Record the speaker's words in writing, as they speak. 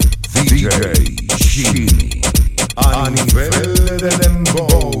DJ ShimiNyc a nivel de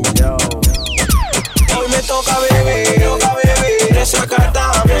Dembow. Hoy me toca beber,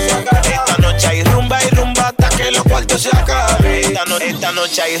 desacatame. Esta noche hay rumba hasta que los cuartos se acaben. Esta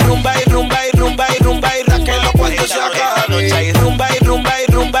noche hay rumba y hasta que los cuartos se acaben. Esta noche hay rumba y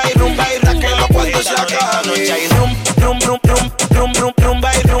hasta que los cuartos se acaben. Esta noche hay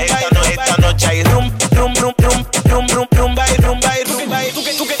rumba y esta noche hay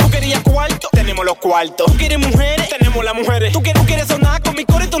Tú querías cuarto, tenemos los cuartos. Tú quieres mujeres, tenemos las mujeres. Tú quieres sonar con mi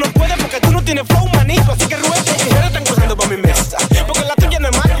core y tú no puedes porque tú no tienes flow, manito. Así que ruete, mujeres están cruzando por mi mesa. Porque la tuya no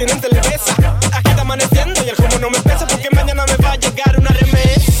es más que una cerveza. Aquí está amaneciendo y el humo no me pesa porque mañana me va a llegar una remesa.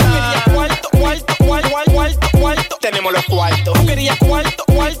 Tú querías cuarto, tenemos los cuartos. Tú querías cuarto,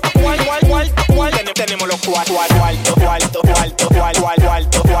 tenemos los cuartos.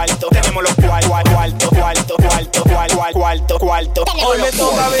 Hoy me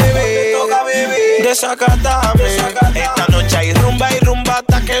toca beber, desacatame. Esta noche hay rumba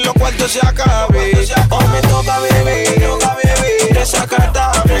hasta que los cuartos se acaben. Hoy me toca beber,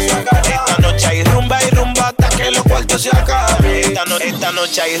 desacatame. Esta noche hay rumba hasta que los cuartos se acaben. Esta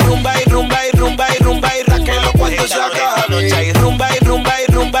noche hay rumba hasta que los cuartos se acaben. Esta noche hay rumba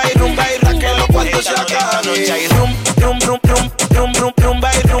hasta que los cuartos se acaben. Esta noche hay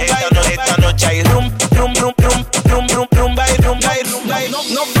esta noche hay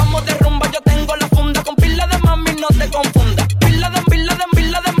Nos vamos de rumba, yo tengo la funda con pila de mami, no te confundas. Pila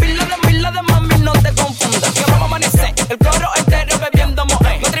de mami, no te confundas. Que vamos a amanecer, el coro entero bebiendo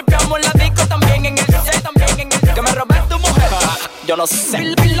moe. Nos tripeamos en la disco, también en el set, que me robé tu mujer, yo no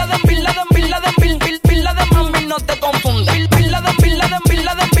sé. Pila de mami, no te confundas. Pila de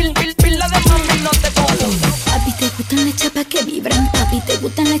mami, no te confundas. Papi, te gustan las chapas que vibran. Papi, te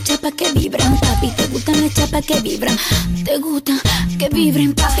gustan las chapas que vibran. Papi, te gustan las chapas que vibran. Te gustan que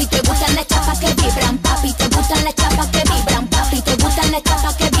vibren. Papi, te gustan las chapas que vibran. Papi, te gustan las chapas que vibran. Papi, te gustan las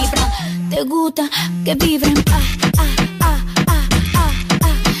chapas que vibran. Te gusta que vibren.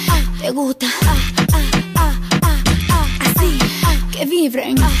 Te gusta así que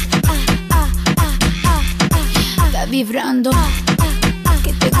vibren. Está vibrando.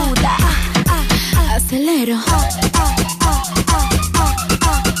 Que te gusta. Acelero.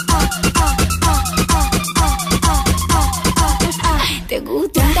 Te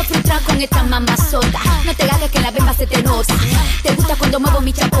gusta. Anda frustrado con esta mamazota. No te hagas que la bemba se te nota. Te gusta cuando muevo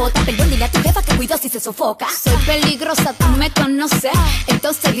mi chapota. Perdón, dile a tu jefa que cuidado si se sofoca. Soy peligrosa, tú me conoces.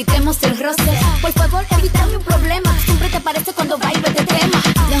 Entonces gritemos el roce. Por favor, evítame un problema. Siempre te parece cuando bailo este tema.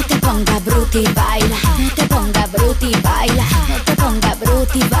 No te pongas bruta y baila. No te pongas bruta y baila. No te pongas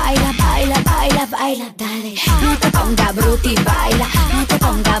bruta y baila. Baila, dale. No te pongas bruta y baila. No te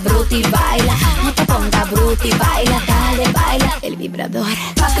pongas bruta y baila. No te pongas bruta y baila. Dale, baila. El vibrador.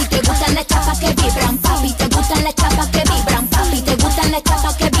 Papi, te gustan las chapas que vibran. Papi, te gustan las chapas que vibran. Papi, te gustan las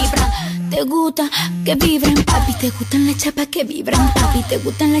chapas que vibran. Te gusta que vibren. Papi, te gustan las chapas que vibran. Papi, te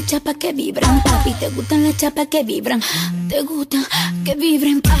gustan las chapas que vibran. Papi, te gustan las chapas que vibran. Te gusta que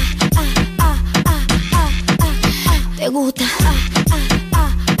vibren. Te gusta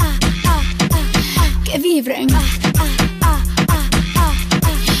que vibren.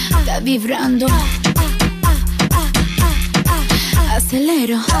 Está vibrando.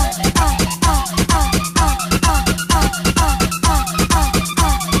 Acelero.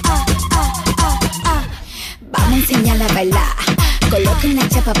 Vamos a enseñarla a bailar. Coloquen la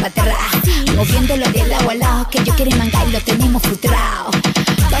chapa para atrás, moviéndolo de lado a lado, que yo quiero mangar y lo tenemos frustrado.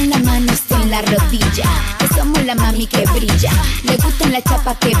 Con las manos en la rodilla, que somos la mami que brilla. Le gustan las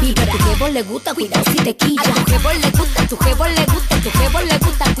chapas que vibra. A tu jevo le gusta, cuidado si te quilla. A tu jevo le gusta, tu jevo le gusta, tu jevo le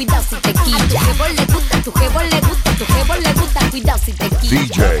gusta, cuidado si te quilla. A tu jevo le gusta, tu jevo le gusta, tu jevo le gusta, cuidado si te quilla.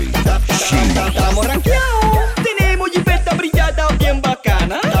 DJ ShimiNyc. Estamos rankeados, tenemos jipeta brillada bien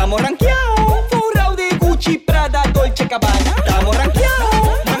bacana. Estamos rankeados, forrado de Gucci, Prada, Dolce Gabbana. Estamos rankeados.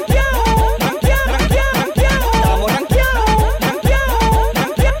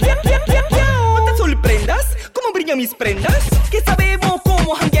 Mis prendas, que sabemos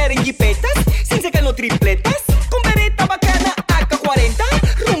cómo janguear en jipetas, sin sacarnos tripletas, con vereta bacana AK-40,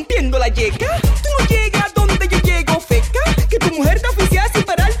 rompiendo la yeca. Tú no llegas donde yo llego, feca, que tu mujer te oficia sin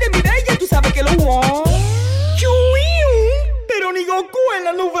parar de mirar, ya tú sabes que lo want. Pero ni Goku en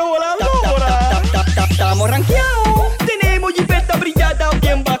la nube voladora. Estamos rankeados, tenemos jipeta brillada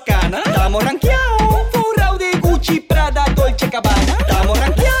bien bacana. Estamos rankeados, forrado de Gucci, Prada, Dolce Gabbana. Estamos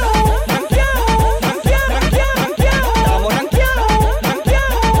rankeados.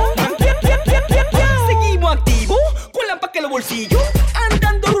 Bolsillo,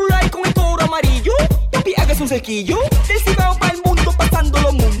 andando rural con el toro amarillo. Papi, hagas un cerquillo. Del Cibao para el mundo, pasando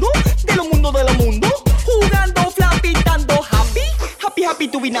los mundos. De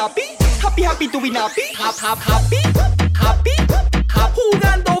nappy, happy, happy to be nappy, happy, happy,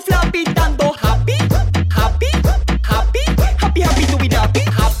 jugando flappy, dando happy, happy, happy, happy, happy to be nappy,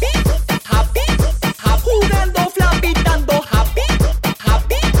 happy, happy, jugando flappy, dando happy,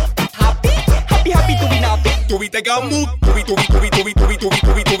 happy, happy, happy, happy to be nappy. Tuviste gamu, tuviste gamu, tuviste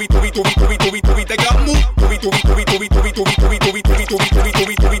gamu,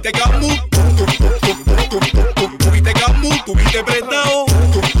 tuviste gamu, tuviste prestado,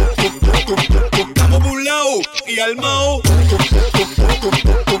 estamos burlados y armados.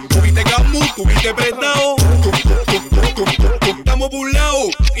 Tuviste gamu, tuviste prestado, estamos burlados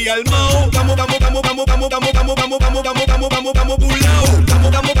y armados. Estamos burlados, estamos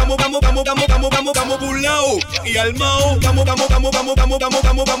burlados y armados.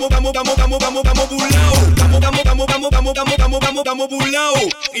 Estamos burlados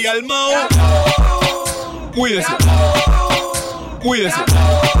y armados. Cuídese, cuídese,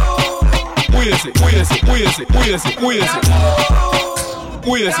 cuídese, cuídese, cuídese, cuídese, cuídese,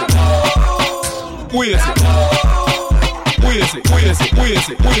 cuídese, cuídese, cuídese, cuídese,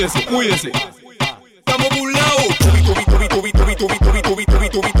 cuídese, cuídese, cuídese. Estamos burlados.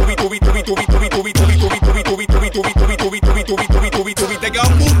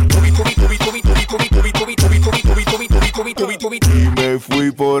 Y me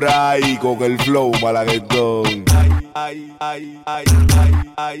fui por ahí con el flow malaguetón.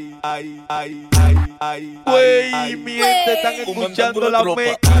 Güey, mi gente, están escuchando la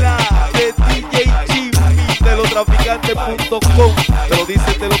mezcla de DJ ShimiNyc de lostraficantes.com. Te lo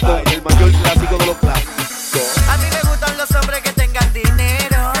dice Telocom, el mayor clásico de los clásicos. A mí me gustan los hombres que tengan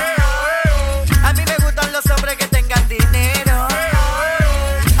dinero. A mí me gustan los hombres que tengan dinero.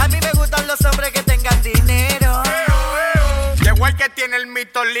 A mí me gustan los hombres que tengan dinero. Llegó el que tiene el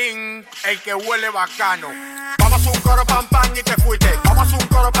mitolín, el que huele bacano. Vamos a un coro pam pam y te fuiste. Vamos a un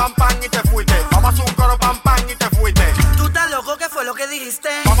coro pam pam y te fuiste. Vamos a un coro pam pam y te fuiste. ¿Tú estás loco? ¿Qué fue lo que dijiste?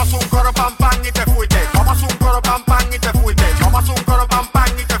 Vamos a un coro pam pam y te fuiste. Vamos a un coro pam pam y te fuiste. Vamos a un coro pam pam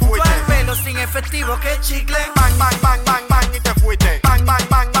y te fuiste. ¿Cuál pelo sin efectivo? ¿Qué chicle? Bang bang bang bang bang y te fuiste. Bang bang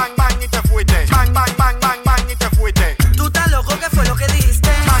bang bang bang y te fuiste. Bang bang bang bang bang y te fuiste. ¿Tú estás loco? ¿Qué fue lo que dijiste?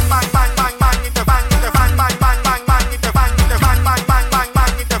 Bang bang bang bang bang y te bang y te bang bang bang bang bang y te bang y te bang bang bang bang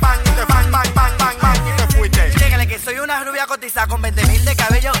bang y te bang y te bang bang bang bang bang y te fuiste. Llégale que soy una rubia cotiza con 20.000 de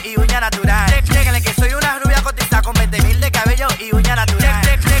cabello y uña natural. Llégale que soy una rubia cotiza con 20.000 de cabello y uña natural.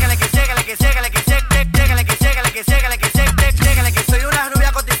 Llégale que soy una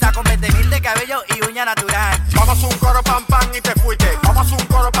rubia cotiza con 20.000 de cabello y uña natural. Vamos a un coro pam pam y te fuiste. Vamos a un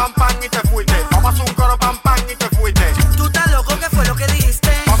coro pam pam y te fuiste. Vamos a un coro pam pam y te fuiste. ¿Tú estás loco? ¿Qué fue lo que dijiste?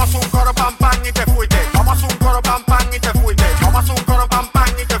 Vamos a un coro pam pam y te fuiste. Vamos a un coro pam pam y te fuiste. Vamos a un coro pam pam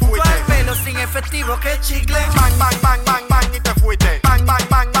y te fuiste. ¿Cuál pelo sin efectivo? ¿Qué chicle? Bang bang bang bang bang y te fuiste. Bang bang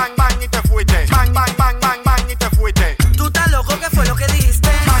bang bang bang y te fuiste. Bang bang bang bang bang y te fuiste. ¿Tú estás loco? ¿Qué fue lo que dijiste?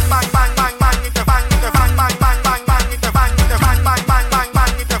 Bang bang bang bang bang y te bang y te bang bang bang bang bang y te bang y te bang bang bang bang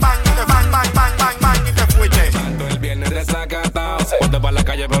bang y te bang y te bang bang bang bang bang y te fuiste. Tanto el viernes desacatado, ponte para la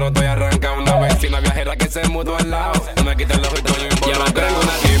calle pero estoy arrancado. Una vecina viajera que se mudó al lado, no me quita el ojo y estoy involucrado. Y ahora tengo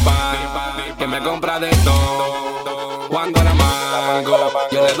una tipa que me compra de todo. Cuando la mango,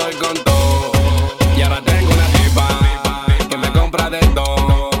 yo le doy con todo. Y ahora tengo una tipa que me compra de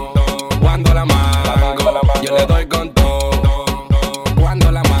todo. Cuando la mango, yo le doy con todo.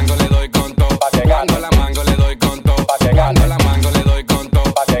 Cuando la mango le doy con todo. Cuando la mango le doy con todo. Cuando la mango le doy con todo.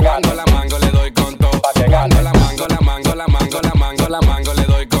 Cuando la mango le doy con todo. Cuando la mango le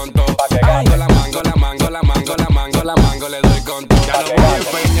doy con todo. Cuando la mango le doy con todo. Ya no voy a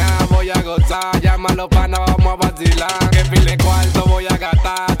empeñar, voy a gozar. Llama a los panas, vamos a vacilar. Que pile cuarto voy a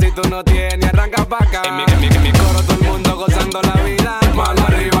gastar. Si tú no tienes, arranca pa' acá. En mi coro todo el mundo gozando la vida. Mano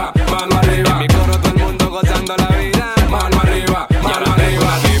arriba, mano arriba. En mi coro todo el mundo gozando la vida. Mano arriba, mano arriba.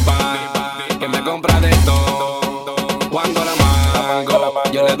 La tipa que me compra de todo. Cuando la mango,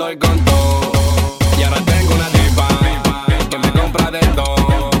 yo le doy con todo. Y ahora tengo una tipa que me compra de todo.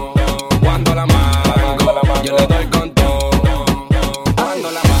 Cuando la mango, yo le doy con todo.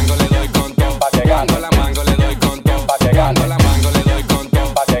 Cuando la mango le doy con todo. Cuando la mango le doy con todo. Cuando la mango le doy con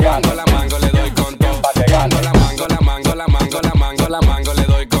todo. Cuando la mango le doy con todo. Cuando la mango le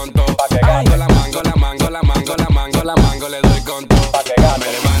doy con todo. Cuando la mango le doy con todo. Me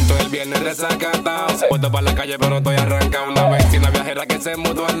levanto el viernes resacatado, puesto para la calle pero estoy arrancado. Una vecina viajera que se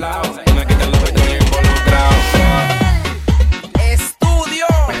mudó al lado, no me quita el ojo y estoy involucrado. Estudio.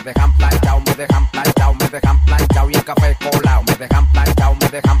 Me dejan planchado, me dejan planchado, me dejan planchado y el café colado. Me dejan planchado, me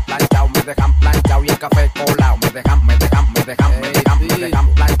dejan planchado, me dejan planchado y el café colado. Me dejan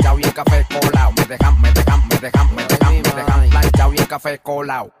planchado y el café café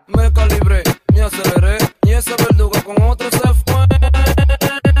colao. Me calibré, me aceleré, y esa verduga con otro se fue.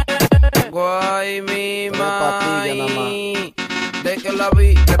 Guay, mi mai. De que la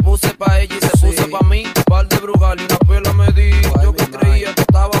vi, le puse pa' ella y se puso pa' mí. Par de brugal y una pela me di. Yo que creía que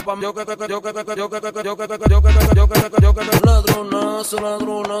estaba pa' mí. Ladronazo,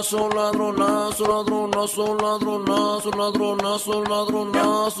 ladronazo, ladronazo, ladronazo, ladronazo, ladronazo,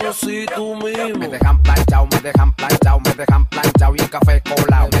 ladronazo, si tú mismo. Me dejan planchao, me dejan planchao, me dejan planchao y el café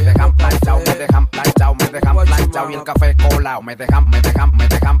colao. Me dejan planchao, me dejan planchao, me dejan planchao y el café colao. Me dejan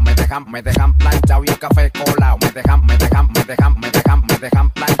planchao y el café colao. Me dejan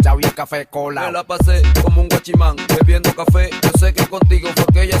planchao y el café colao. Me la pasé como un guachimán bebiendo café. Yo sé que contigo fue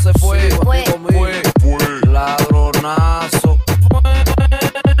que ella se fue. Fue. Ladronazo.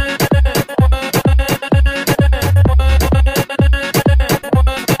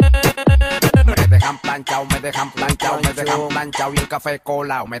 Me dejan planchao, me dejan planchao, me dejan planchao y el café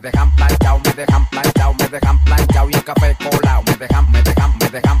colao. Me dejan planchao, me dejan planchao, me dejan planchao y el café colao. Me dejan planchao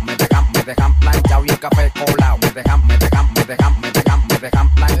y el café colao. Me dejan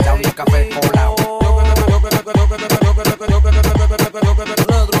planchao y el café colao.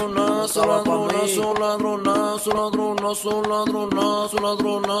 Ladronazo, ladronazo, ladronazo, ladronazo, ladronazo,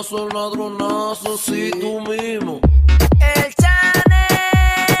 ladronazo, ladronazo, si tú mismo. El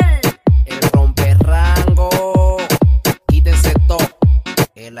Chanel, El romperrango, quítense todo.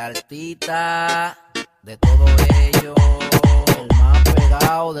 El artista de todo ello, el más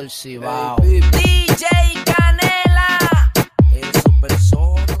pegado del Cibao. DJ Canela, El super